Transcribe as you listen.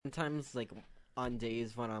sometimes, like, on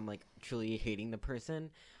days when I'm, like, truly hating the person,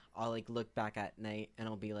 I'll, like, look back at night and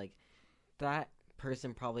I'll be like, that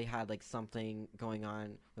person probably had, like, something going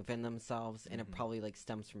on within themselves, and it probably, like,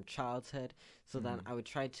 stems from childhood. So then I would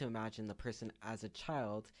try to imagine the person as a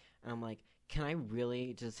child, and I'm like, can I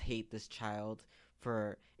really just hate this child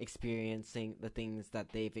for experiencing the things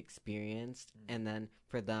that they've experienced, and then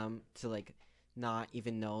for them to, like, not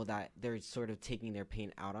even know that they're sort of taking their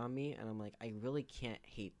pain out on me? And I'm like, I really can't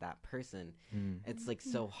hate that person. It's, like,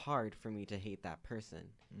 so hard for me to hate that person.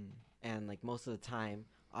 And, like, most of the time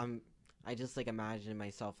I just, like, imagine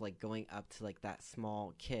myself, like, going up to, like, that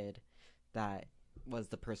small kid that was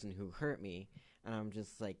the person who hurt me, and I'm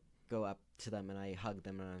just, like, go up to them and I hug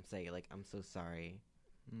them and I'm say, like, I'm so sorry,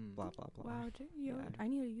 blah blah blah. Wow, I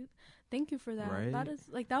need you. Thank you for that. Right? That is,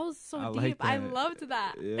 like, that was so I deep. like I that. loved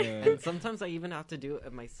that. Yeah. And sometimes I even have to do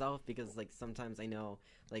it myself, because, like, sometimes I know,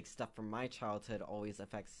 like, stuff from my childhood always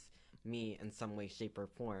affects me in some way, shape, or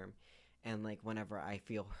form. And, like, whenever I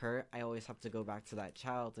feel hurt, I always have to go back to that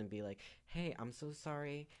child and be like, hey, I'm so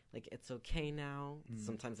sorry. Like, it's okay now.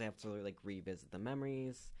 Sometimes I have to, like, revisit the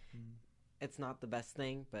memories. It's not the best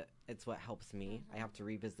thing, but it's what helps me. I have to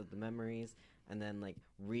revisit the memories and then, like,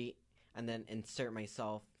 and then insert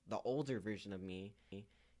myself, the older version of me,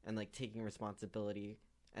 and, like, taking responsibility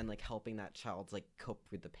and, like, helping that child, like, cope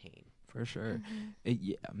with the pain. For sure.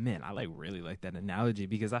 Yeah, man, I, like, really like that analogy,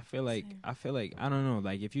 because I feel like I don't know,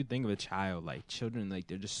 like, if you think of a child, like, children, like,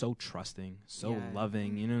 they're just so trusting, so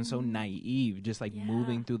loving, you know, so naive, just, like,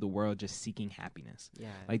 moving through the world, just seeking happiness.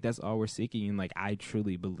 Like, that's all we're seeking. And, like, I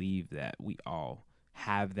truly believe that we all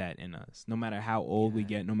have that in us, no matter how old we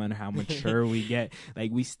get, no matter how mature we get. Like,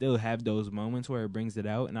 we still have those moments where it brings it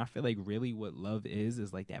out. And I feel like really what love is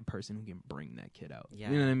like that person who can bring that kid out. You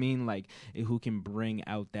know what I mean? Like, who can bring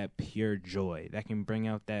out that pure joy, that can bring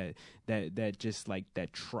out that just, like,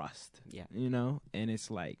 that trust, you know? And it's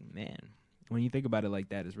like, man, when you think about it like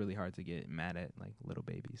that, it's really hard to get mad at, like, little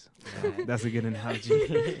babies. That's a good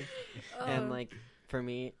analogy. And, like, for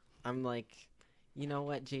me, I'm like, you know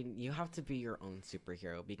what, Jaden, you have to be your own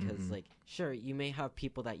superhero, because, like, sure, you may have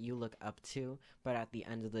people that you look up to, but at the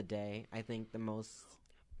end of the day, I think the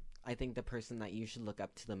person that you should look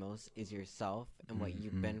up to the most is yourself, and what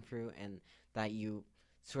you've been through, and that you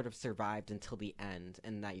sort of survived until the end,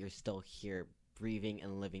 and that you're still here breathing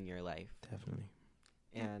and living your life. Definitely.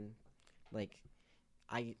 And, like,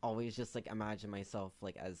 I always just, like, imagine myself,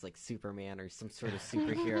 like, as, like, Superman or some sort of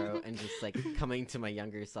superhero, and just, like, coming to my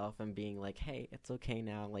younger self and being like, hey, it's okay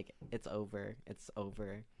now. Like, it's over.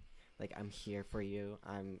 Like, I'm here for you.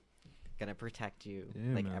 I'm gonna protect you.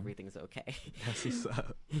 Like, man, everything's okay. That's what's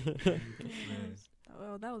up.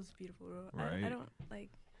 Oh, that was beautiful. Right. I don't, like,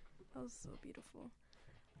 that was so beautiful.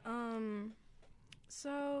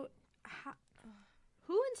 So,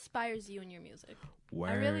 who inspires you in your music? Word.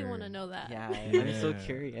 I really want to know that. Yeah, I'm so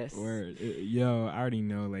curious. Word. Yo, I already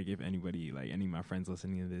know, like, if anybody, like, any of my friends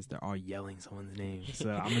listening to this, they're all yelling someone's name. So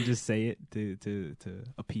I'm going to just say it to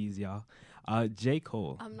appease y'all. J.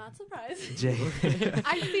 Cole. I'm not surprised.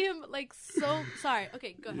 I see him, like, so... Sorry.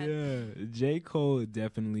 Okay, go ahead. Yeah. J. Cole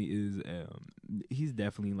definitely is... he's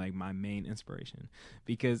definitely, like, my main inspiration.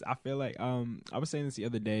 Because I feel like... I was saying this the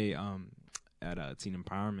other day... at Teen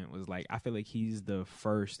Empowerment, was like, I feel like he's the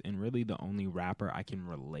first and really the only rapper I can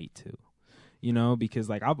relate to, you know, because,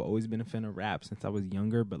 like, I've always been a fan of rap since I was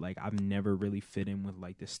younger, but, like, I've never really fit in with,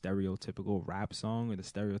 like, the stereotypical rap song, or the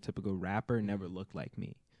stereotypical rapper never looked like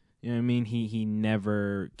me. You know what I mean? He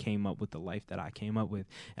never came up with the life that I came up with.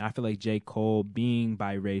 And I feel like J. Cole, being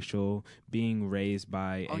biracial, being raised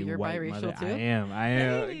by a white mother. Too? I am.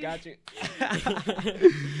 Hey. Got you.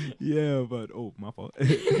 Yeah, but my fault.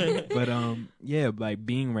 But yeah, like,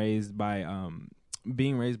 being raised by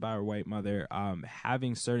a white mother,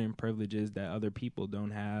 having certain privileges that other people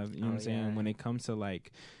don't have, you know what I'm saying? When it comes to,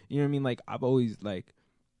 like, you know what I mean? Like, I've always, like,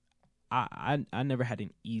 I never had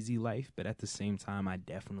an easy life, but at the same time, I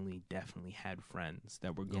definitely had friends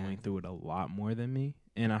that were going through it a lot more than me.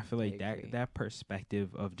 And I feel like that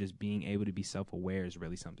perspective of just being able to be self-aware is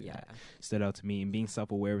really something that stood out to me, and being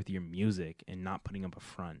self-aware with your music and not putting up a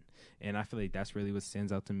front. And I feel like that's really what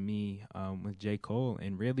stands out to me with J. Cole.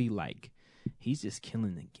 And really, like, he's just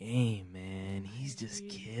killing the game, man. He's just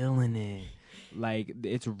killing it. Like,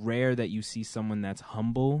 it's rare that you see someone that's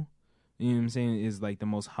humble, you know what I'm saying, is, like, the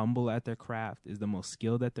most humble at their craft, is the most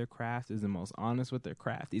skilled at their craft, is the most honest with their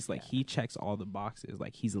craft. It's like he checks all the boxes.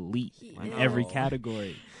 Like, he's elite in every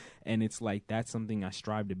category. And it's like, that's something I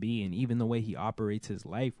strive to be. And even the way he operates his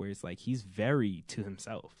life, where it's like he's very to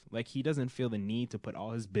himself. Like, he doesn't feel the need to put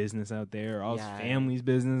all his business out there, or all his family's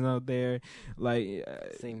business out there. Like,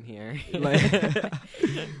 same here. Like,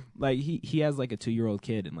 like he has like a 2-year-old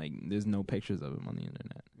kid, and like there's no pictures of him on the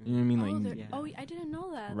internet. You know what I mean? Like, I didn't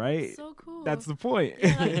know that. Right? That's so cool. That's the point.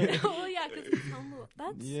 Yeah, oh yeah, because he's humble.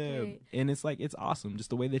 That's great. And it's like, it's awesome. Just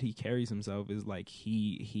the way that he carries himself is like,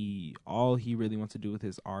 he all he really wants to do with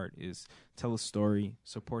his art is tell a story,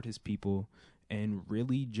 support his people, and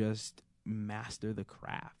really just master the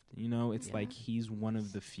craft. You know, it's like he's one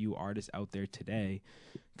of the few artists out there today,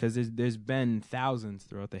 because there's been thousands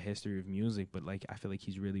throughout the history of music, but like, I feel like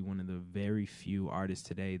he's really one of the very few artists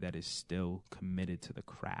today that is still committed to the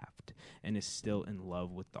craft and is still in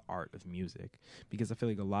love with the art of music. Because I feel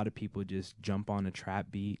like a lot of people just jump on a trap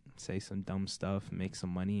beat, say some dumb stuff, make some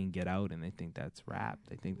money, and get out, and they think that's rap.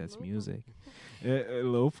 They think that's music. A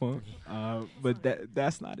little fun. But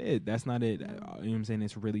that's not it. That's not it. You know what I'm saying?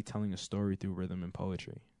 It's really telling a story through rhythm and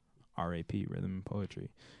poetry. R.A.P. rhythm and poetry.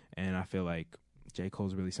 And I feel like J.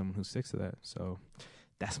 Cole's really someone who sticks to that. So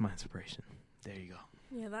that's my inspiration. There you go.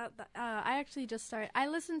 Yeah, that I actually just started. I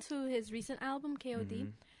listened to his recent album, K.O.D. Mm-hmm.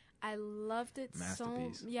 I loved it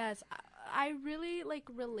Masterpiece. so. Yes, I really like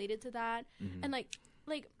related to that, and like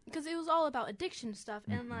because it was all about addiction stuff,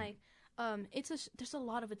 and like there's a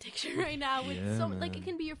lot of addiction right now with like it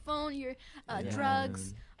can be your phone, your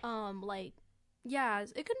drugs, like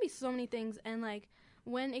it could be so many things, and like.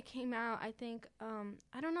 When it came out, I think,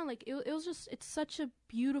 I don't know, like, it was just, it's such a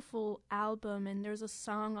beautiful album, and there's a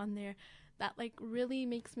song on there that, like, really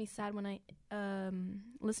makes me sad when I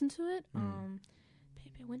listen to it.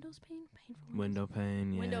 Window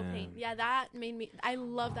pane, Window pane. Yeah, that made me, I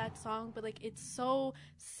love that song, but, like, it's so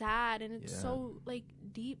sad, and it's so, like,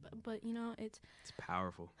 deep, but, you know, it's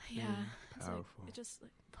powerful. Yeah. Powerful. Like, it just,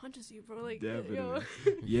 like, punches you, bro. Like, definitely.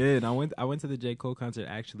 Yeah, and I went to the J. Cole concert,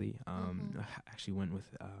 actually. I actually went with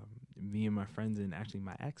me and my friends, and actually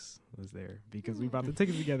my ex was there because we bought the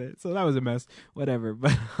tickets together. So that was a mess. Whatever.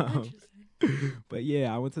 But but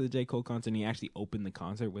yeah, I went to the J. Cole concert, and he actually opened the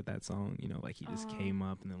concert with that song. You know, like, he just came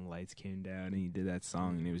up, and then the lights came down, and he did that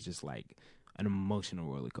song, and it was just like an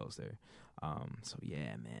emotional roller coaster. So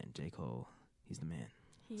yeah, man, J. Cole, he's the man.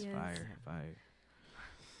 He's fire.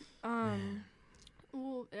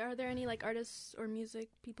 Well, are there any like artists or music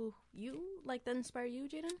people you like that inspire you,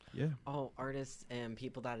 Jaden? Yeah. Oh, artists and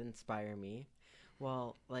people that inspire me.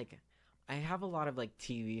 Well, like, I have a lot of like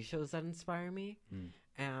TV shows that inspire me,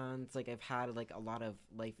 and like I've had like a lot of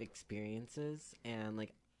life experiences, and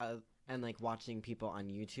like watching people on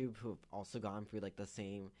YouTube who have also gone through like the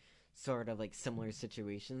same sort of like similar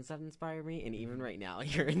situations that inspire me, and even right now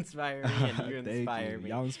you're inspiring me, and you inspire me.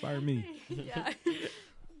 Y'all inspire me. Yeah.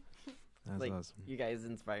 That's like, awesome. You guys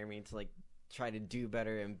inspire me to like try to do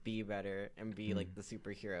better and be better and be like the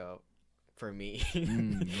superhero for me.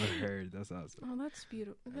 I heard. That's awesome. Oh, that's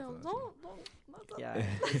beautiful. That's awesome. Yeah,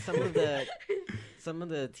 some of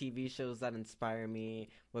the TV shows that inspire me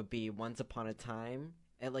would be Once Upon a Time.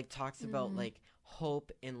 It like talks about like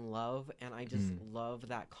hope and love, and I just love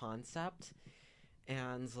that concept.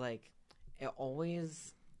 And like it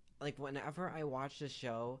always, like, whenever I watch the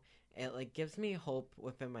show, it like gives me hope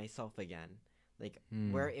within myself again. Like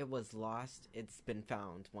where it was lost, it's been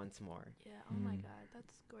found once more. Yeah. Oh my God,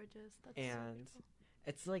 that's gorgeous. That's and so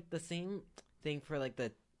it's like the same thing for like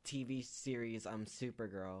the TV series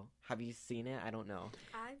Supergirl. Have you seen it? I don't know.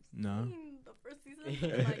 I've seen the first season,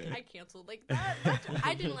 but like I canceled. Like that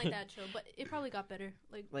I didn't like that show, but it probably got better.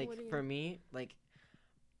 Like for me, like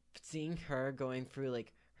seeing her going through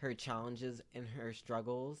like her challenges and her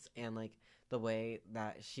struggles, and like the way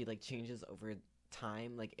that she like changes over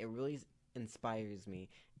time, like it really inspires me.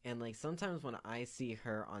 And like sometimes when I see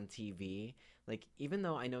her on TV, like even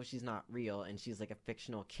though I know she's not real and she's like a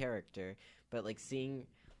fictional character, but like seeing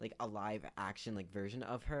like a live action like version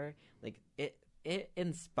of her, like it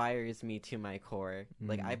inspires me to my core.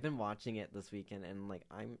 Like I've been watching it this weekend, and like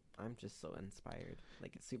I'm just so inspired.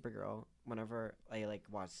 Like Supergirl, whenever I like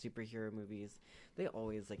watch superhero movies, they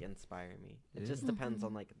always like inspire me. It just depends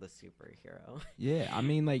on like the superhero. Yeah, I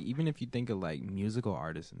mean, like, even if you think of like musical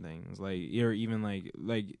artists and things, like, or even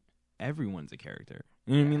like everyone's a character.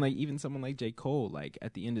 You know what I mean? Like, even someone like J. Cole, like,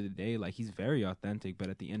 at the end of the day, like, he's very authentic, but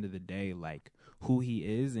at the end of the day, like, who he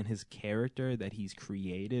is and his character that he's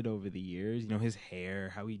created over the years, you know, his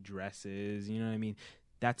hair, how he dresses, you know what I mean?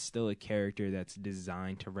 That's still a character that's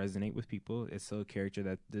designed to resonate with people. It's still a character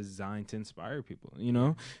that's designed to inspire people, you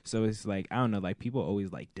know? So it's like, I don't know, like, people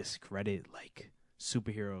always, like, discredit, like,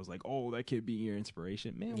 superheroes, like, oh, that could be your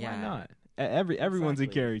inspiration. Man, why not? Everyone's a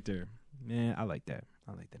character. man, I like that.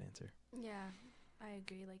 I like that answer. Yeah, I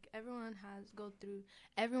agree. Like everyone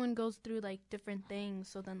goes through like different things.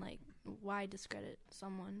 So then, like, why discredit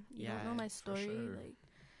someone? You don't know my story, sure. like.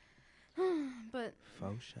 But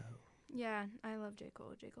For sure. yeah, I love J.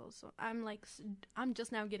 Cole. So I'm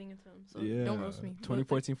just now getting into him. So Yeah. don't roast me.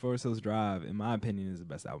 2014 Forest Hills Drive, in my opinion, is the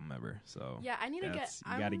best album ever. So Yeah, I need to get.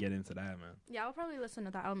 you got to get into that, man. Yeah, I'll probably listen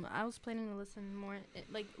to that album. I was planning to listen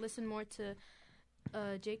more to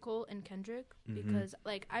J. Cole and Kendrick because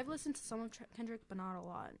like I've listened to some of Kendrick, but not a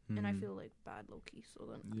lot, and I feel like bad low key. So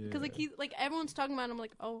then, because like he's like everyone's talking about him, I'm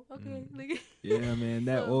like, oh okay, like yeah, man,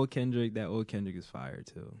 that old Kendrick is fire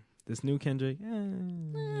too. This new Kendrick,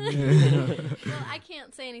 well, I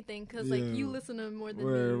can't say anything because like you listen to him more than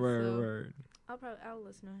me. Word. I'll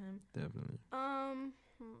listen to him. Definitely.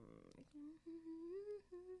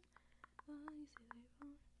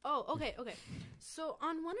 Oh, okay. So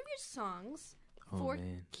on one of your songs, For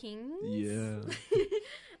Kings, yeah.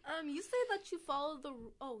 you say that you follow the.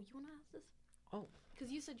 Oh, you want to ask this? Oh,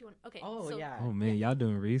 because you said you want. Okay. Oh, so, yeah. Oh man, y'all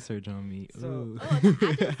doing research on me. So, I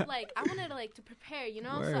just I wanted to like to prepare, you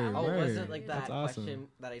know. Word, Oh, was Word. it like That's that awesome. question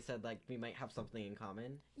that I said like we might have something in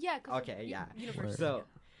common? Yeah. Okay, yeah. Universe. So,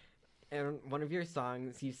 in one of your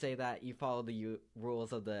songs, you say that you follow the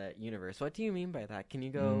rules of the universe. What do you mean by that? Can you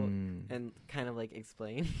go and kind of like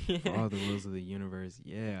explain? All the rules of the universe.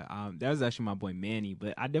 Yeah. That was actually my boy Manny,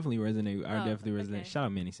 but I definitely resonate. Okay. Shout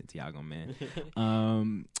out Manny Santiago,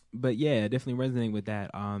 man. But yeah, definitely resonate with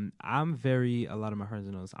that. I'm very, a lot of my friends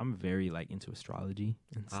know this, I'm very like into astrology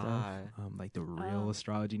and stuff. Like the real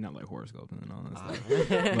astrology, not like horoscopes and all that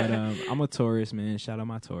stuff. But I'm a Taurus, man. Shout out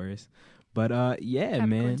my Taurus. But yeah,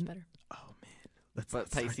 Capricorn's man. better. Oh man.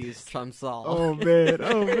 But Pisces trumps all. Oh man.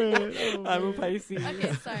 I'm a Pisces.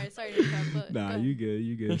 Okay, sorry to interrupt. But Nah, go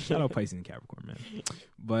you good. Shout out Pisces and Capricorn, man.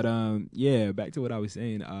 But yeah, back to what I was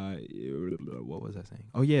saying. What was I saying?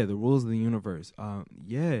 Oh yeah, the rules of the universe.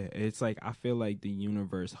 Yeah, it's like I feel like the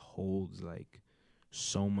universe holds like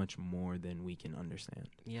so much more than we can understand.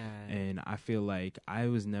 Yeah. And I feel like I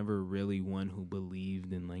was never really one who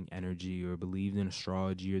believed in like energy or believed in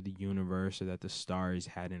astrology or the universe or that the stars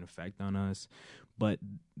had an effect on us. But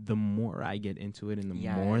the more I get into it and the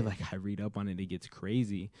more like I read up on it, it gets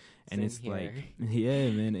crazy. And Same it's here. like,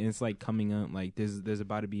 yeah, man, it's like coming up like there's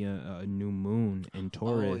about to be a new moon in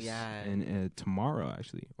Taurus. And tomorrow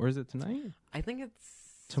actually. Or is it tonight? I think it's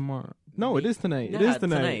tomorrow. No, it is tonight. It Yeah, is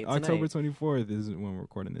tonight. October tonight. 24th is when we're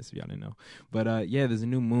recording this, if y'all didn't know. But yeah, there's a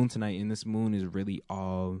new moon tonight, and this moon is really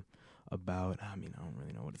all about, I mean, I don't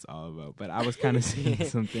really know what it's all about, but I was kind of seeing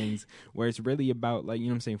some things where it's really about, like, you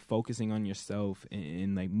know what I'm saying, focusing on yourself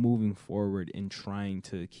and like moving forward and trying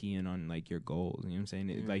to key in on like your goals. You know what I'm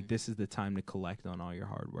saying? Like, this is the time to collect on all your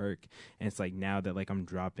hard work. And it's like now that like I'm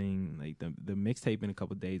dropping like the mixtape in a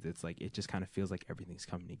couple of days, it's like it just kind of feels like everything's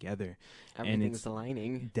coming together. Everything's and it's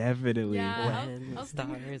aligning. Definitely. Yeah. When I was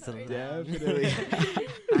thinking stars sorry. align. Definitely.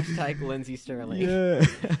 Hashtag Lindsay Sterling. Yeah.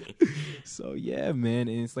 So yeah, man,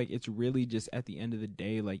 and it's like it's really just at the end of the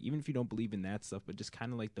day, like even if you don't believe in that stuff, but just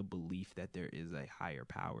kind of like the belief that there is a higher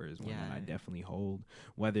power is one that I definitely hold.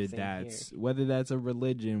 Whether that's a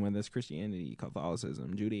religion, whether that's Christianity,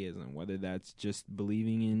 Catholicism, Judaism, whether that's just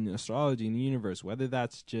believing in astrology in the universe, whether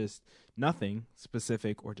that's just nothing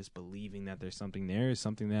specific or just believing that there's something there is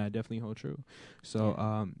something that I definitely hold true. So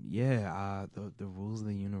the rules of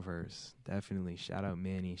the universe, definitely. Shout out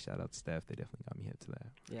Manny, shout out Steph, they definitely got me hip to that.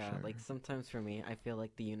 Yeah, Sure. like sometimes for me, I feel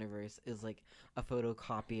like the universe is like a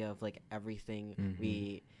photocopy of like everything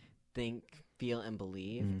we think, feel, and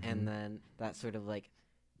believe, and then that sort of like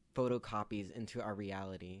photocopies into our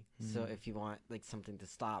reality. So if you want like something to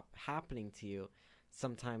stop happening to you,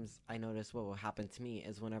 sometimes I notice what will happen to me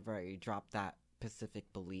is whenever I drop that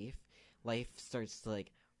specific belief, life starts to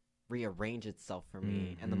like rearrange itself for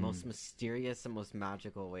me in the most mysterious and most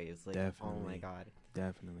magical ways. Like, Definitely. oh my god.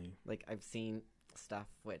 Definitely. Like, I've seen stuff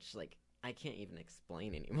which, like, I can't even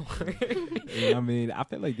explain anymore. I mean, I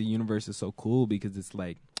feel like the universe is so cool because it's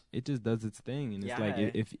like, it just does its thing. And it's like,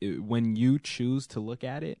 if when you choose to look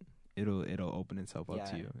at it, it'll open itself up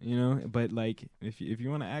to you, you know? But like, if you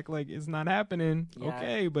want to act like it's not happening,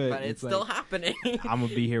 okay, but it's still like, happening. I'm going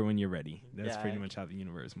to be here when you're ready. That's pretty much how the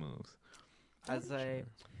universe moves.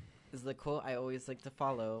 Is the quote I always like to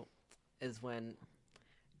follow is when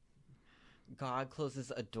God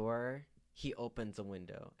closes a door, he opens a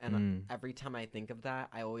window. And every time I think of that,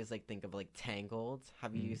 I always like think of like Tangled.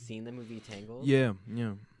 Have you seen the movie Tangled? Yeah.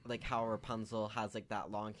 Like how Rapunzel has like that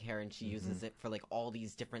long hair and she uses it for like all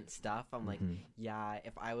these different stuff. I'm like, yeah,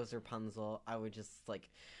 if I was Rapunzel, I would just like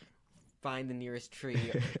find the nearest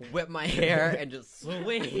tree, whip my hair, and just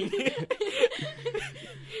swing.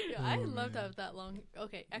 I love to have that long.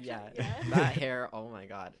 Okay, actually, yeah. That hair. Oh my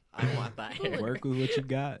god, I want that hair. Work with what you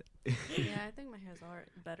got. Yeah, I think my hair's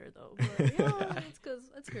better though. But, it's because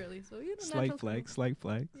it's curly, so you know. Slight flex.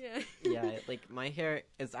 Yeah. Yeah, like my hair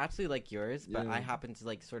is actually like yours, but I happen to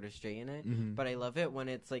like sort of straighten it. Mm-hmm. But I love it when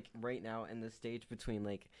it's like right now in the stage between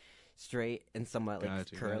like straight and somewhat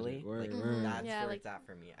like curly. That's where it's at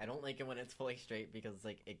for me. I don't like it when it's fully straight because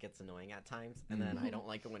like it gets annoying at times, and then I don't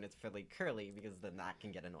like it when it's fully curly because then that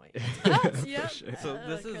can get annoying. Yeah. So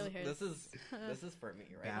this is for me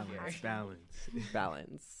right here.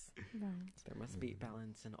 Balance. There must be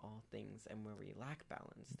balance in all things, and where we lack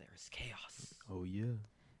balance, there is chaos. Oh yeah.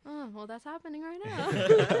 Oh well, that's happening right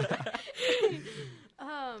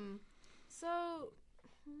now. So.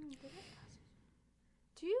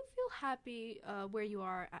 Do you feel happy where you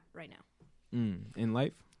are at right now? In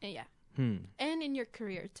life? Yeah. And in your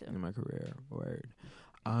career too. In my career, word.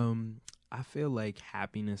 I feel like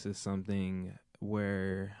happiness is something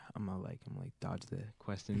where I'm like dodge the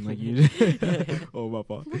question like you. Oh my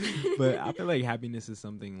fault. But I feel like happiness is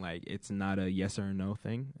something like it's not a yes or no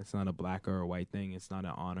thing. It's not a black or a white thing. It's not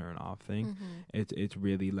an on or an off thing. It's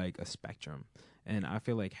really like a spectrum. And I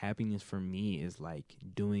feel like happiness for me is like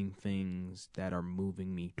doing things that are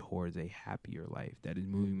moving me towards a happier life, that is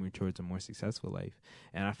moving me towards a more successful life.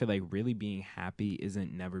 And I feel like really being happy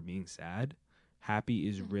isn't never being sad. Happy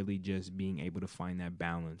is really just being able to find that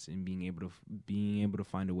balance and being able to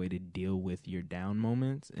find a way to deal with your down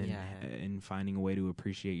moments and finding a way to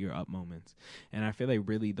appreciate your up moments. And I feel like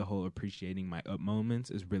really the whole appreciating my up moments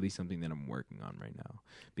is really something that I'm working on right now,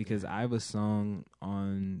 because I have a song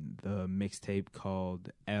on the mixtape called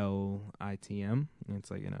LITM. It's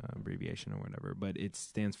like an abbreviation or whatever, but it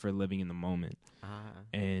stands for living in the moment.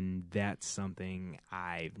 And that's something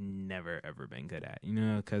I've never ever been good at, you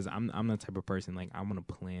know, because I'm the type of person like I want to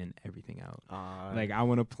plan everything out. Like I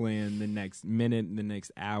want to plan the next minute, the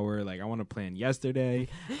next hour. Like I want to plan yesterday.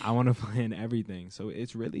 I want to plan everything. So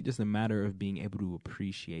it's really just a matter of being able to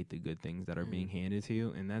appreciate the good things that are being handed to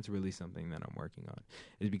you, and that's really something that I'm working on.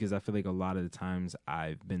 Is because I feel like a lot of the times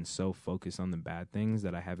I've been so focused on the bad things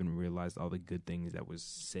that I haven't realized all the good things that was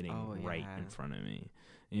sitting right in front of me.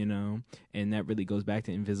 You know, and that really goes back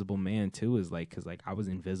to Invisible Man too, is like, cause like I was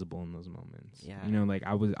invisible in those moments. Yeah. You know, like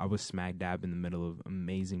I was smack dab in the middle of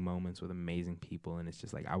amazing moments with amazing people, and it's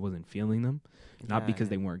just like I wasn't feeling them, not because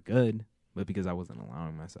they weren't good, but because I wasn't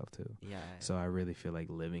allowing myself to. Yeah. So I really feel like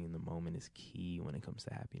living in the moment is key when it comes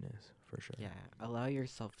to happiness, for sure. Yeah. Allow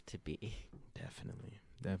yourself to be. Definitely.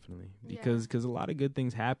 Because a lot of good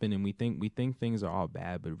things happen, and we think things are all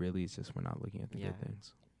bad, but really it's just we're not looking at the good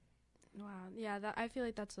things. Wow. Yeah, I feel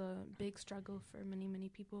like that's a big struggle for many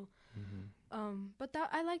people. But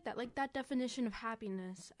I like that. Like that definition of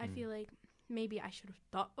happiness. I feel like maybe I should have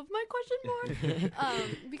thought of my question more.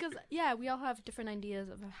 Because we all have different ideas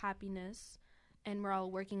of happiness, and we're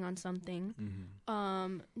all working on something.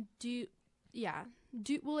 Would you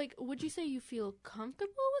say you feel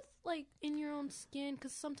comfortable with like in your own skin?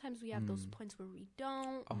 Because sometimes we have those points where we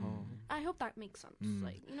don't. I hope that makes sense.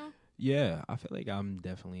 Like, you know. Yeah, I feel like I'm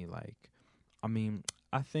definitely like, I mean,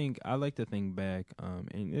 I think I like to think back,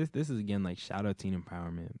 and this is again like shout out teen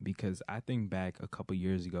empowerment, because I think back a couple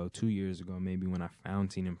years ago, 2 years ago maybe, when I found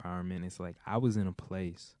teen empowerment, it's like I was in a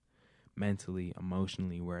place mentally,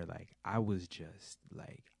 emotionally, where like I was just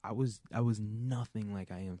like I was nothing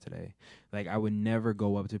like I am today. Like I would never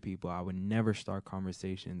go up to people, I would never start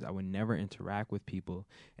conversations, I would never interact with people,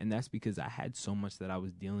 and that's because I had so much that I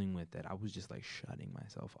was dealing with that I was just like shutting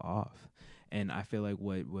myself off. And I feel like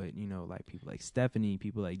what you know, like people like Stephanie,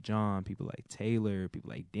 people like John, people like Taylor, people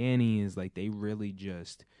like Danny, is like they really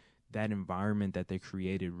just, that environment that they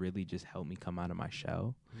created really just helped me come out of my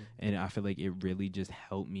shell. And I feel like it really just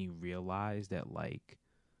helped me realize that like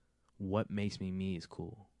what makes me is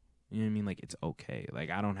cool. You know what I mean? Like it's okay. Like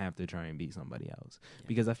I don't have to try and be somebody else,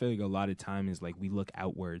 because I feel like a lot of time is like we look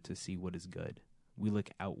outward to see what is good. We look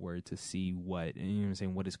outward to see what, you know what I'm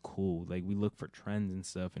saying, what is cool. Like we look for trends and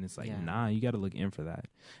stuff, and it's like, nah, you got to look in for that.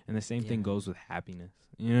 And the same thing goes with happiness.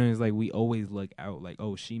 You know, it's like we always look out like,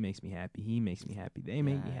 oh, she makes me happy, he makes me happy, they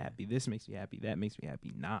make me happy, this makes me happy, that makes me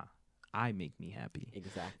happy. Nah, I make me happy.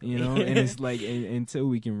 Exactly. You know, and it's like until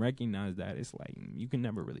we can recognize that, it's like you can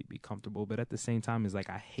never really be comfortable. But at the same time, it's like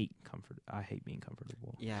I hate being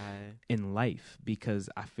comfortable. Yeah. In life, because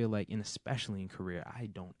I feel like, and especially in career, I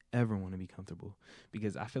don't ever want to be comfortable,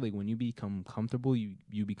 because I feel like when you become comfortable,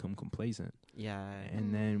 you become complacent. Yeah.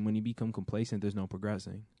 And then when you become complacent, there's no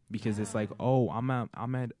progressing, because it's like, oh, I'm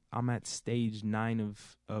at stage 9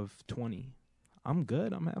 of 20. I'm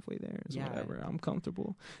good. I'm halfway there. It's Yeah. whatever. I'm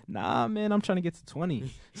comfortable. Nah, man, I'm trying to get to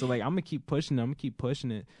 20. So like, I'm gonna keep pushing it. I'm gonna keep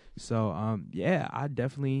pushing it. So yeah, I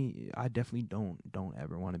definitely don't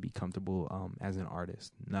ever want to be comfortable as an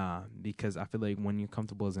artist. Nah, because I feel like when you're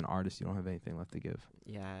comfortable as an artist, you don't have anything left to give.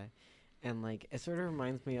 Yeah. And like it sort of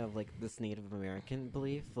reminds me of like this Native American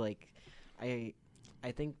belief. Like I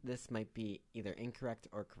think this might be either incorrect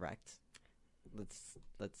or correct. Let's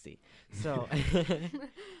see. So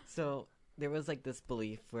so there was like this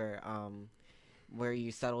belief where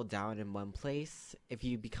you settle down in one place, if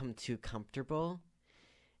you become too comfortable,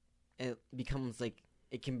 it becomes like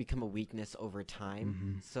it can become a weakness over time.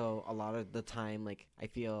 Mm-hmm. So a lot of the time, like I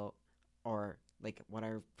feel, or like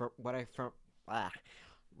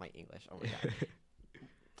my English. Oh my god.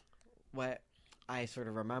 What I sort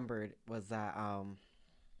of remembered was that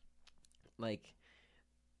like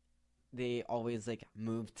they always like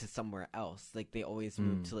moved to somewhere else. Like they always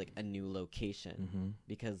moved to like a new location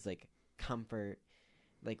because like comfort,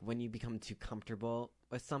 like when you become too comfortable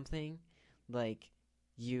with something, like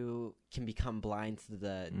you can become blind to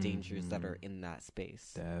the dangers that are in that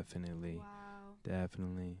space. Definitely. Wow.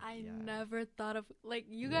 Definitely. I never thought of like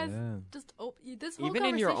you guys just this whole even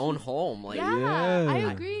in your own home, like I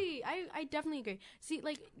agree. I definitely agree. See,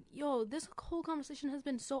 like this whole conversation has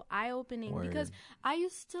been so eye opening because I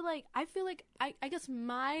used to like I feel like I guess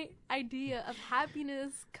my idea of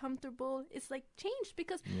happiness, comfortable, is like changed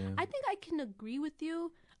because I think I can agree with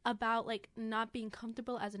you about like not being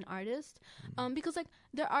comfortable as an artist because like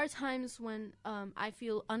there are times when I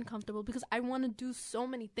feel uncomfortable because I want to do so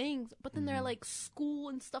many things, but then there are like school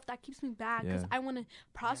and stuff that keeps me back because I want to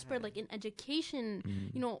prosper like in education,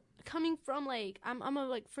 coming from like I'm a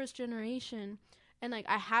like first generation and like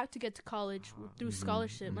I have to get to college through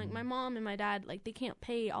scholarship. Like my mom and my dad, like they can't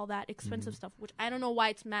pay all that expensive stuff, which I don't know why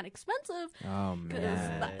it's mad expensive. Oh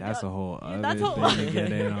man, that's a whole other that's thing to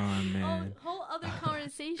get in on, man. Whole other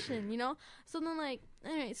conversation, So then like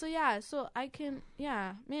anyway, so I can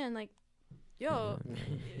man, like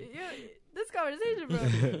this conversation, bro.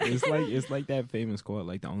 it's like that famous quote,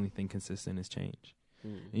 like the only thing consistent is change.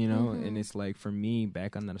 And it's like for me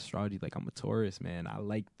back on that astrology, like I'm a Taurus, man. I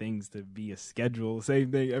like things to be a schedule,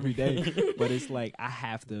 same thing every day. But it's like I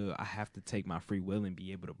have to take my free will and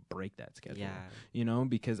be able to break that schedule.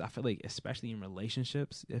 Because I feel like especially in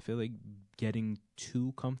relationships, I feel like getting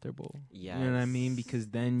too comfortable. You know what I mean? Because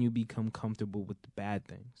then you become comfortable with the bad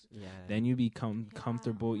things. Then you become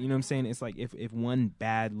comfortable. You know what I'm saying? It's like if one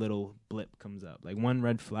bad little blip comes up, like one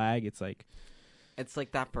red flag, it's like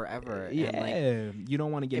that forever. Yeah, and like, you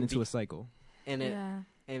don't want to get into a cycle. And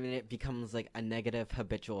it becomes like a negative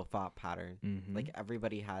habitual thought pattern. Like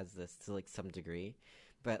everybody has this to like some degree,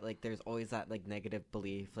 but like there's always that like negative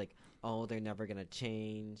belief, like, oh, they're never gonna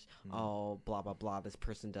change. Oh, blah blah blah. This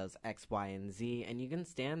person does X, Y, and Z, and you can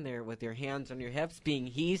stand there with your hands on your hips, being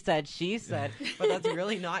he said, she said, but that's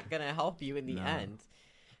really not gonna help you in the end.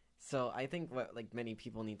 So I think what like many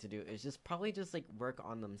people need to do is just probably just like work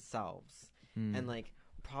on themselves. And like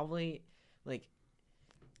probably like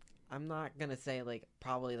I'm not gonna say like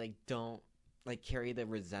probably like don't like carry the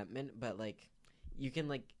resentment, but like you can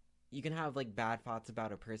have like bad thoughts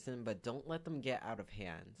about a person, but don't let them get out of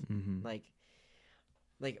hand.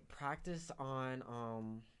 Like practice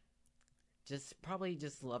on just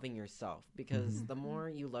loving yourself, because the more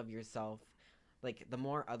you love yourself, like the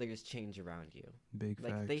more others change around you. Big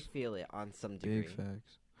like facts. They feel it on some degree. Big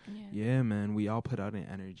facts. Yeah, man, we all put out an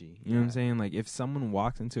energy. You know what I'm saying? Like if someone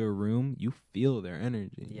walks into a room, you feel their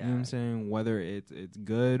energy. You know what I'm saying? Whether it's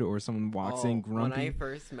good or someone walks in grumpy. When I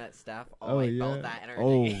first met Steph, I felt that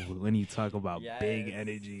energy. Oh, when you talk about big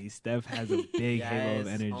energy, Steph has a big halo of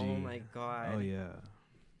energy. Oh my god. Oh yeah.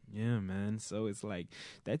 Yeah, man. So it's like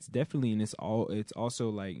that's definitely, and it's also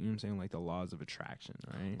like, you know what I'm saying, like the laws of attraction,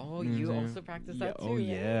 right? Oh, you know also practice that too. Oh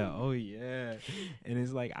yeah. And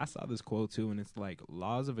it's like I saw this quote too, and it's like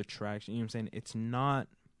laws of attraction. You know what I'm saying? It's not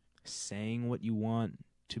saying what you want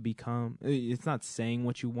to become. It's not saying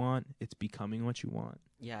what you want. It's becoming what you want.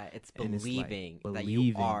 Yeah, it's believing that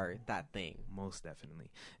you are that thing. Most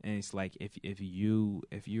definitely. And it's like if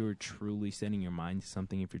you're truly setting your mind to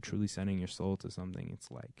something, if you're truly setting your soul to something,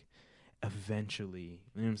 it's like eventually,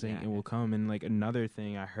 you know what I'm saying, it will come. And like another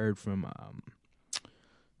thing I heard from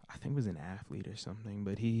I think it was an athlete or something,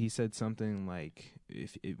 but he said something like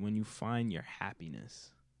when you find your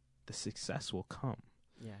happiness, the success will come.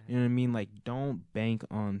 Yeah. You know what I mean? Like, don't bank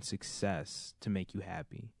on success to make you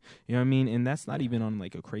happy. You know what I mean? And that's not even on,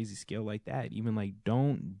 like, a crazy scale like that. Even, like,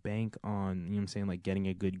 don't bank on, you know what I'm saying, like, getting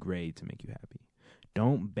a good grade to make you happy.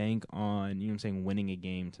 Don't bank on, you know what I'm saying, winning a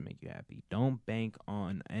game to make you happy. Don't bank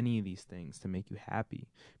on any of these things to make you happy.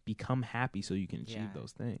 Become happy so you can achieve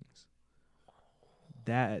those things.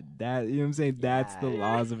 That you know what I'm saying? That's the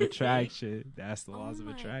laws of attraction. That's the laws of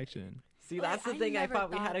attraction. See, that's the thing I thought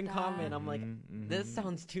we had in common. I'm like, this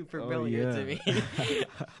sounds too familiar to me.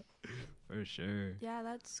 For sure. Yeah,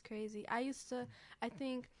 that's crazy. I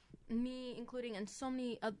think me including and so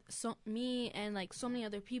many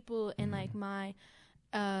other people in like my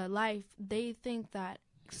life, they think that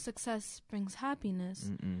success brings happiness.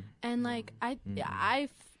 And like I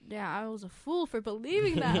was a fool for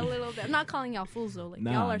believing that a little bit. I'm not calling y'all fools though, like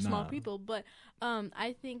y'all are small people, but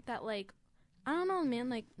I think that like I don't know, man,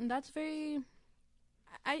 like that's very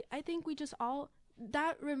I think we just all,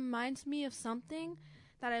 that reminds me of something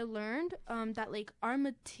that I learned, that like our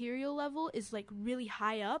material level is like really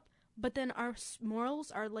high up, but then our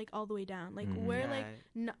morals are like all the way down. Like we're like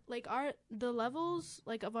the levels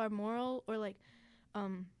like of our moral or like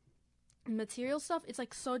material stuff, it's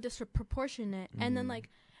like so disproportionate. And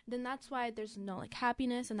then that's why there's no like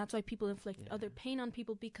happiness, and that's why people inflict other pain on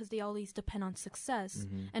people, because they always depend on success.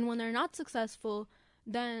 And when they're not successful,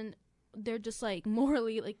 then they're just like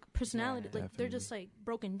morally, like personality, like they're just like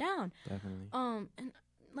broken down. Definitely. And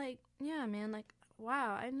like, yeah, man, like,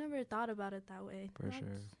 wow, I never thought about it that way. For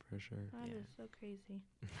sure. That is so crazy.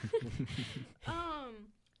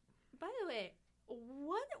 By the way,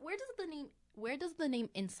 where does the name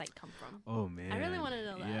Insight come from? Oh man, I really want to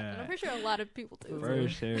know that. Yeah. And I'm pretty sure a lot of people do.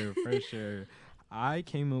 For sure. I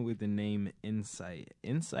came up with the name Insight.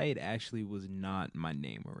 Insight actually was not my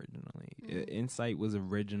name originally. Insight was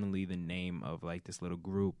originally the name of like this little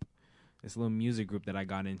music group that I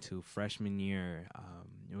got into freshman year.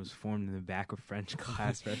 It was formed in the back of French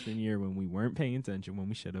class freshman year when we weren't paying attention, when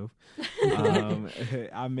we should have.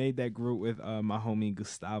 I made that group with my homie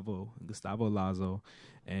Gustavo Lazo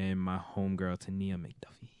and my homegirl Tania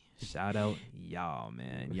McDuffie. Shout out y'all,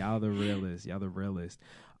 man. Y'all the realest.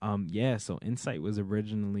 So Insight was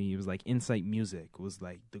originally, it was like Insight Music was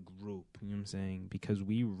like the group, you know what I'm saying? Because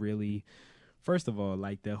we really, first of all,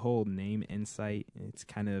 like the whole name Insight, it's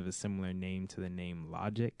kind of a similar name to the name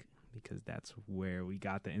Logic, because that's where we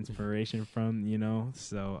got the inspiration from, you know?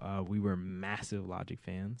 So we were massive Logic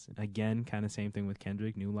fans. Again, kind of same thing with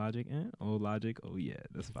Kendrick, new Logic, old Logic, oh yeah,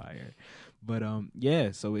 that's fire. But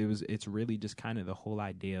so it's really just kind of the whole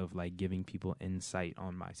idea of like giving people insight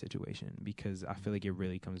on my situation, because I feel like it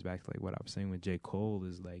really comes back to like what I was saying with J. Cole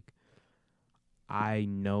is like, I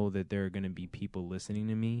know that there are going to be people listening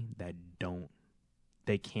to me that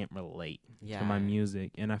they can't relate to my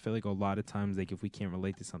music. And I feel like a lot of times, like if we can't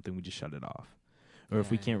relate to something, we just shut it off. Or if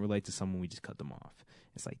we can't relate to someone, we just cut them off.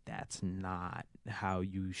 It's like, that's not how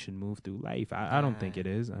you should move through life. I don't think it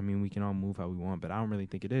is. I mean, we can all move how we want, but I don't really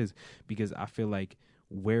think it is, because I feel like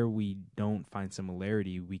where we don't find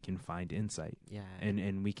similarity, we can find insight. Yeah.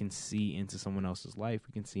 And we can see into someone else's life.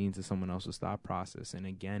 We can see into someone else's thought process. And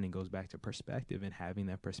again, it goes back to perspective, and having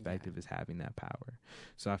that perspective is having that power.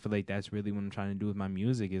 So I feel like that's really what I'm trying to do with my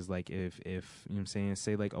music, is like if you know what I'm saying,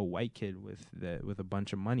 say like a white kid with a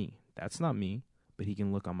bunch of money, that's not me, but he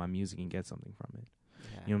can look on my music and get something from it.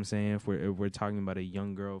 Yeah. You know what I'm saying? If we're talking about a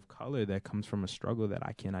young girl of color that comes from a struggle that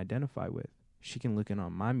I can identify with, she can look in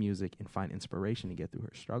on my music and find inspiration to get through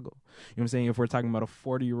her struggle. You know what I'm saying? If we're talking about a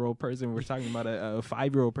 40-year-old person, we're talking about a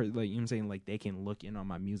 5-year-old person, like, you know what I'm saying? Like, they can look in on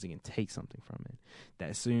my music and take something from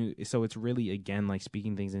it. So it's really, again, like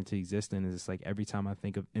speaking things into existence. It's like every time I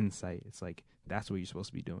think of insight, it's like, that's what you're supposed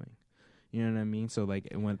to be doing. You know what I mean? So like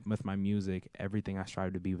with my music, everything I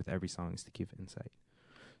strive to be with every song is to give insight.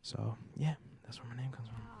 So yeah, that's where my name comes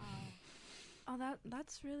from. Oh,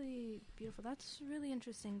 that's really beautiful. That's really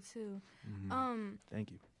interesting too.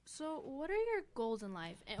 Thank you. So, what are your goals in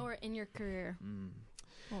life or in your career?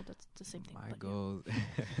 Well, that's the same thing. My goals,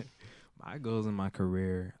 my goals in my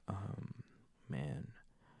career, man.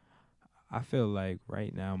 I feel like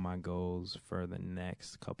right now my goals for the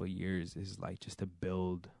next couple of years is like just to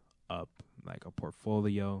build up like a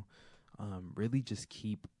portfolio, really just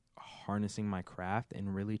keep harnessing my craft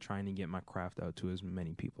and really trying to get my craft out to as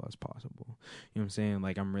many people as possible. You know what I'm saying?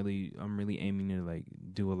 Like I'm really aiming to like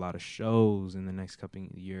do a lot of shows in the next couple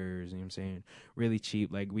of years. You know what I'm saying? Really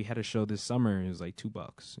cheap. Like we had a show this summer. It was like $2. You know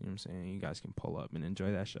what I'm saying? You guys can pull up and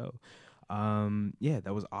enjoy that show. Yeah,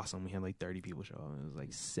 that was awesome. We had like 30 people show up. It was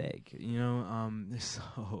like sick, you know?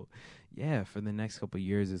 So yeah, for the next couple of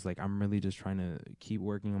years, it's like, I'm really just trying to keep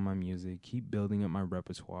working on my music, keep building up my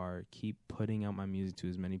repertoire, keep putting out my music to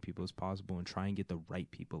as many people as possible, and try and get the right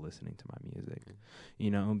people listening to my music,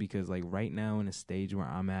 you know? Because like right now in a stage where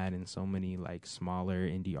I'm at and so many like smaller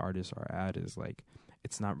indie artists are at is like,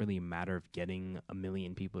 it's not really a matter of getting a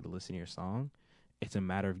million people to listen to your song. It's a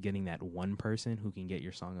matter of getting that one person who can get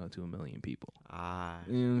your song out to a million people. You know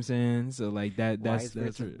what I'm saying? So like that's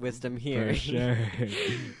wisdom here. For sure.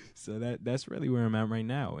 So that's really where I'm at right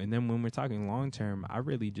now. And then when we're talking long term, I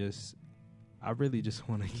really just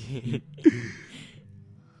want to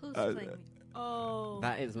Who's playing? Oh,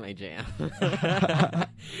 that is my jam.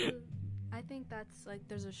 I think that's like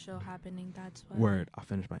there's a show happening. That's why. Word. I'll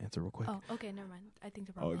finish my answer real quick. Oh, okay, never mind. I think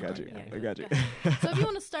the Oh, I got you. Yeah, I got you. So if you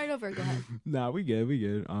want to start over, go ahead. Nah, we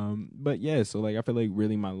good. But yeah, so like I feel like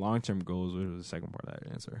really my long term goals, which was the second part of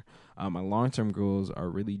that answer. My long term goals are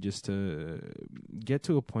really just to get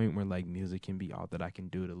to a point where like music can be all that I can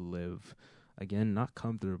do to live. Again, not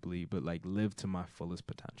comfortably, but like live to my fullest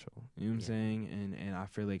potential. You know what I'm saying? And I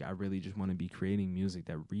feel like I really just want to be creating music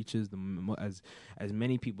that reaches as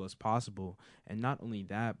many people as possible. And not only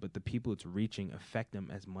that, but the people it's reaching affect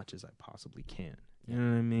them as much as I possibly can. You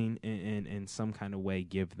know what I mean? And in some kind of way,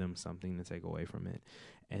 give them something to take away from it.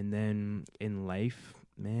 And then in life,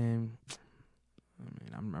 man,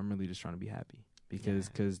 I'm really just trying to be happy. Because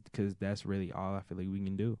that's really all I feel like we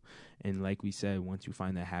can do. And like we said, once you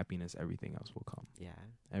find that happiness, everything else will come. Yeah.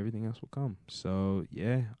 Everything else will come. So,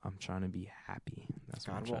 yeah, I'm trying to be happy. That's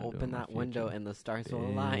God will open that window and the stars will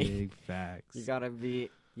align. Big facts. You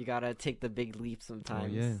gotta take the big leap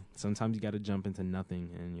sometimes. Oh, yeah. Sometimes you gotta jump into nothing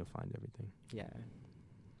and you'll find everything. Yeah.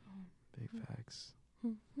 Big facts.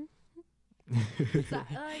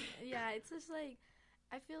 It's just like,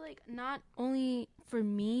 I feel like not only for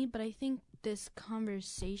me, but I think this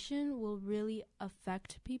conversation will really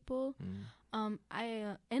affect people. And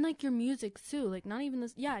like your music too, like not even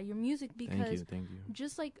this, your music, because thank you.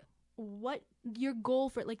 Just like what your goal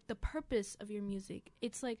for, like the purpose of your music,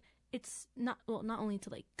 it's like, it's not only to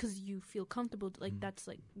like, cause you feel comfortable, like that's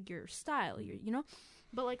like your style, you know,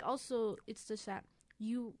 but like also it's just that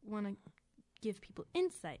you want to give people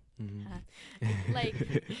insight, like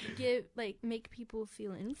make people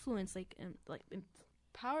feel influenced, like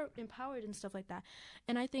empowered and stuff like that.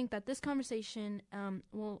 And I think that this conversation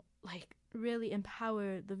will like really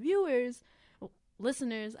empower the viewers,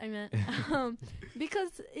 listeners, I meant,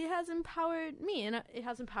 because it has empowered me and it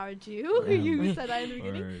has empowered you. You said that in the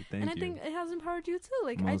beginning, and I think it has empowered you too.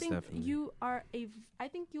 Like I think I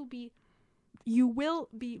think you will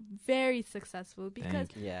be very successful, because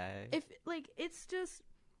if like it's just,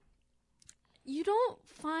 you don't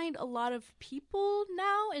find a lot of people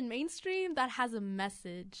now in mainstream that has a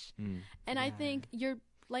message. And I think you're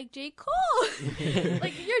like J. Cole.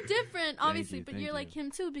 Like you're different, obviously, but you're like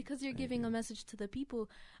him too, because you're giving a message to the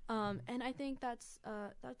people. And I think that's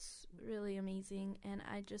really amazing, and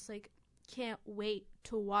I just like can't wait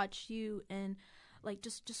to watch you and like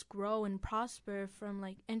just grow and prosper from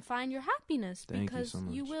like, and find your happiness. Because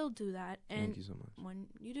you will do that, and thank you so much. When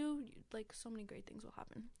you do, like so many great things will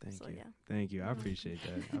happen. Thank you. I appreciate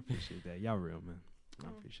that. Y'all real, man. I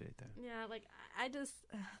appreciate that. Yeah, like I just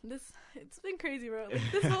it's been crazy, bro.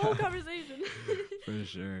 Like, this whole conversation. For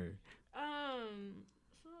sure. So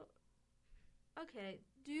okay,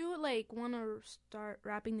 do you like want to start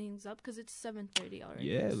wrapping things up, because it's 7:30 already?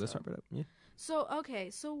 Yeah, let's wrap it up. Yeah. So okay,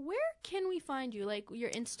 so where can we find you? Like your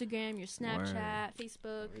Instagram, your Snapchat,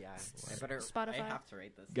 Facebook, Spotify. I have to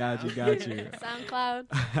rate this. Got you.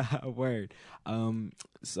 SoundCloud. Word.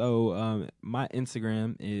 So my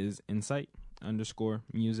Instagram is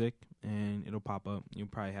insight_music, and it'll pop up. You'll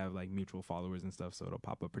probably have like mutual followers and stuff, so it'll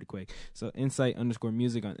pop up pretty quick. So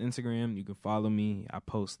insight_music on Instagram. You can follow me. I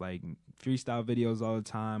post like freestyle videos all the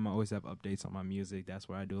time. I always have updates on my music. That's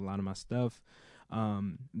where I do a lot of my stuff.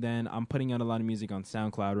 Then I'm putting out a lot of music on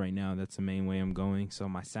SoundCloud right now. That's the main way I'm going. So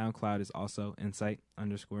my SoundCloud is also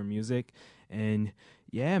insight_music. And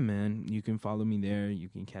yeah, man, you can follow me there. You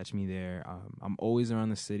can catch me there. I'm always around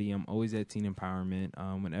the city. I'm always at Teen Empowerment.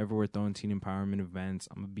 Whenever we're throwing Teen Empowerment events,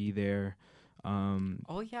 I'm gonna be there.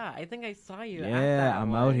 I think I saw you. Yeah,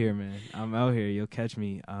 I'm out here, man. I'm out here. You'll catch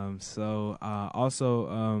me. Also,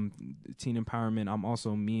 Teen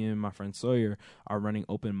Empowerment. Me and my friend Sawyer are running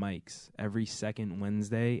open mics every second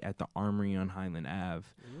Wednesday at the Armory on Highland Ave.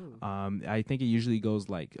 I think it usually goes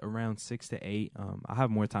like around 6 to 8. I'll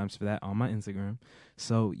have more times for that on my Instagram.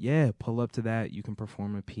 So yeah, pull up to that. You can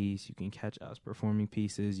perform a piece. You can catch us performing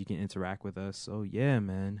pieces. You can interact with us. So yeah,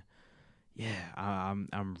 man. Yeah,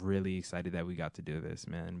 I'm really excited that we got to do this,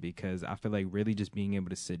 man, because I feel like really just being able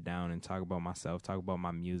to sit down and talk about myself, talk about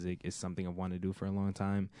my music is something I've wanted to do for a long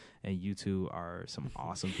time, and you two are some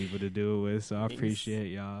awesome people to do it with, so I appreciate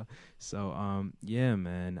y'all. So, yeah,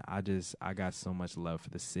 man, I got so much love for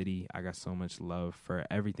the city. I got so much love for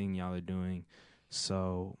everything y'all are doing.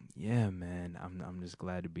 So yeah, man, I'm just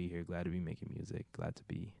glad to be here, glad to be making music, glad to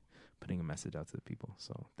be putting a message out to the people.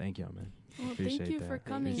 So thank y'all, man. Well, Appreciate thank you that. for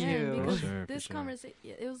coming Thank in you. because For this sure. conversation,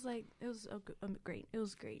 it was great. It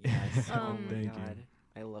was great. Yes. Oh Um, my Thank God. you.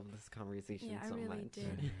 I love this conversation Yeah, I so really much.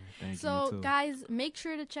 did. Thank So, you too. guys, make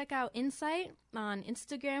sure to check out Insight on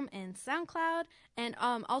Instagram and SoundCloud, and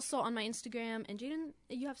also on my Instagram. And Jaden,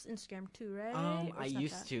 you have Instagram too, right? Or I Snapchat?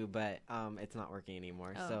 used to, but it's not working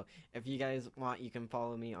anymore. Oh. So if you guys want, you can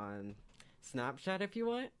follow me on Snapchat if you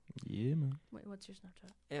want. Yeah, man. Wait, what's your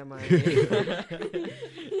Snapchat? And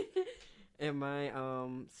my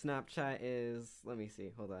Snapchat is, let me see,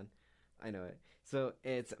 hold on, I know it. So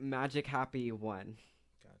it's Magic Happy 1.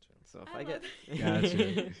 Gotcha. So if I I get love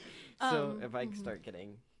Gotcha. so if I mhm. start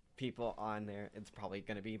getting people on there, it's probably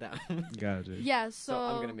gonna be them. Gotcha. Yeah, So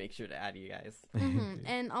I'm gonna make sure to add you guys.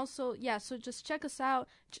 And also, yeah, so just check us out.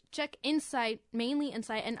 Check Insight, mainly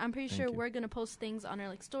Insight, and I'm pretty Thank sure you. we're gonna post things on our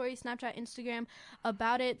like stories, Snapchat, Instagram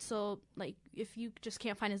about it. So like, if you just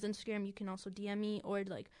can't find his Instagram, you can also DM me or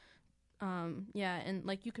like, yeah, and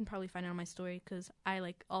like you can probably find it on my story because I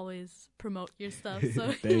like always promote your stuff.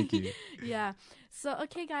 So Thank you. Yeah. So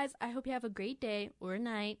okay, guys, I hope you have a great day or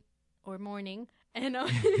night or morning, and and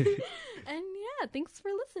yeah, thanks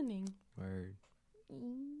for listening. Word.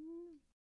 Mm.